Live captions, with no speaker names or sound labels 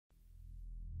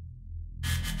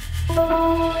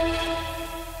Hi,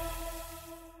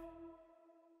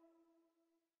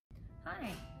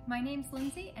 my name's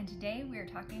Lindsay, and today we are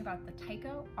talking about the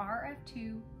Tyco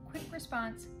RF2 Quick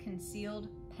Response Concealed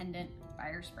Pendant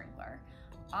Fire Sprinkler,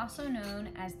 also known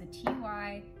as the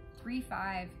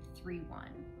TY3531.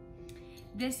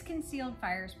 This concealed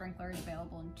fire sprinkler is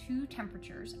available in two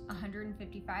temperatures,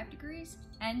 155 degrees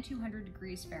and 200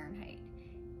 degrees Fahrenheit.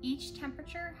 Each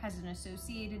temperature has an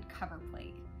associated cover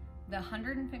plate. The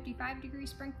 155 degree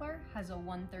sprinkler has a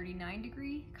 139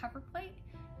 degree cover plate,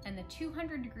 and the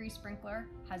 200 degree sprinkler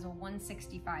has a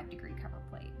 165 degree cover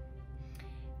plate.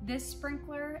 This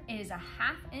sprinkler is a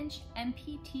 1/2 inch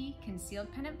MPT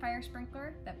concealed pendant fire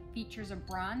sprinkler that features a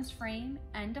bronze frame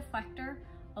and deflector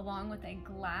along with a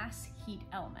glass heat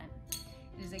element.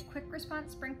 It is a quick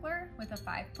response sprinkler with a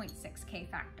 5.6 K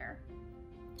factor.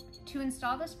 To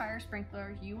install this fire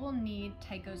sprinkler, you will need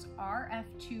Tyco's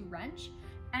RF2 wrench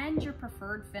and your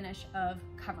preferred finish of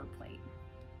cover plate.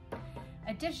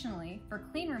 Additionally, for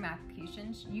cleanroom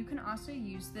applications, you can also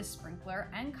use this sprinkler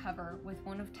and cover with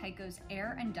one of Tyco's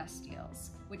air and dust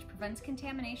seals, which prevents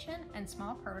contamination and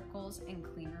small particles in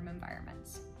cleanroom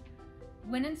environments.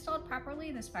 When installed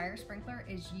properly, this fire sprinkler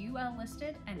is UL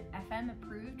listed and FM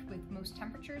approved with most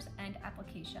temperatures and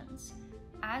applications.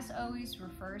 As always,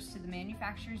 refers to the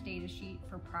manufacturer's data sheet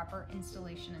for proper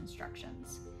installation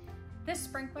instructions. This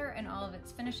sprinkler and all of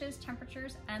its finishes,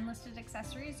 temperatures, and listed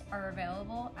accessories are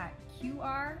available at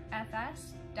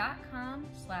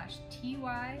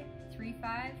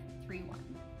QRFS.com/TY3531.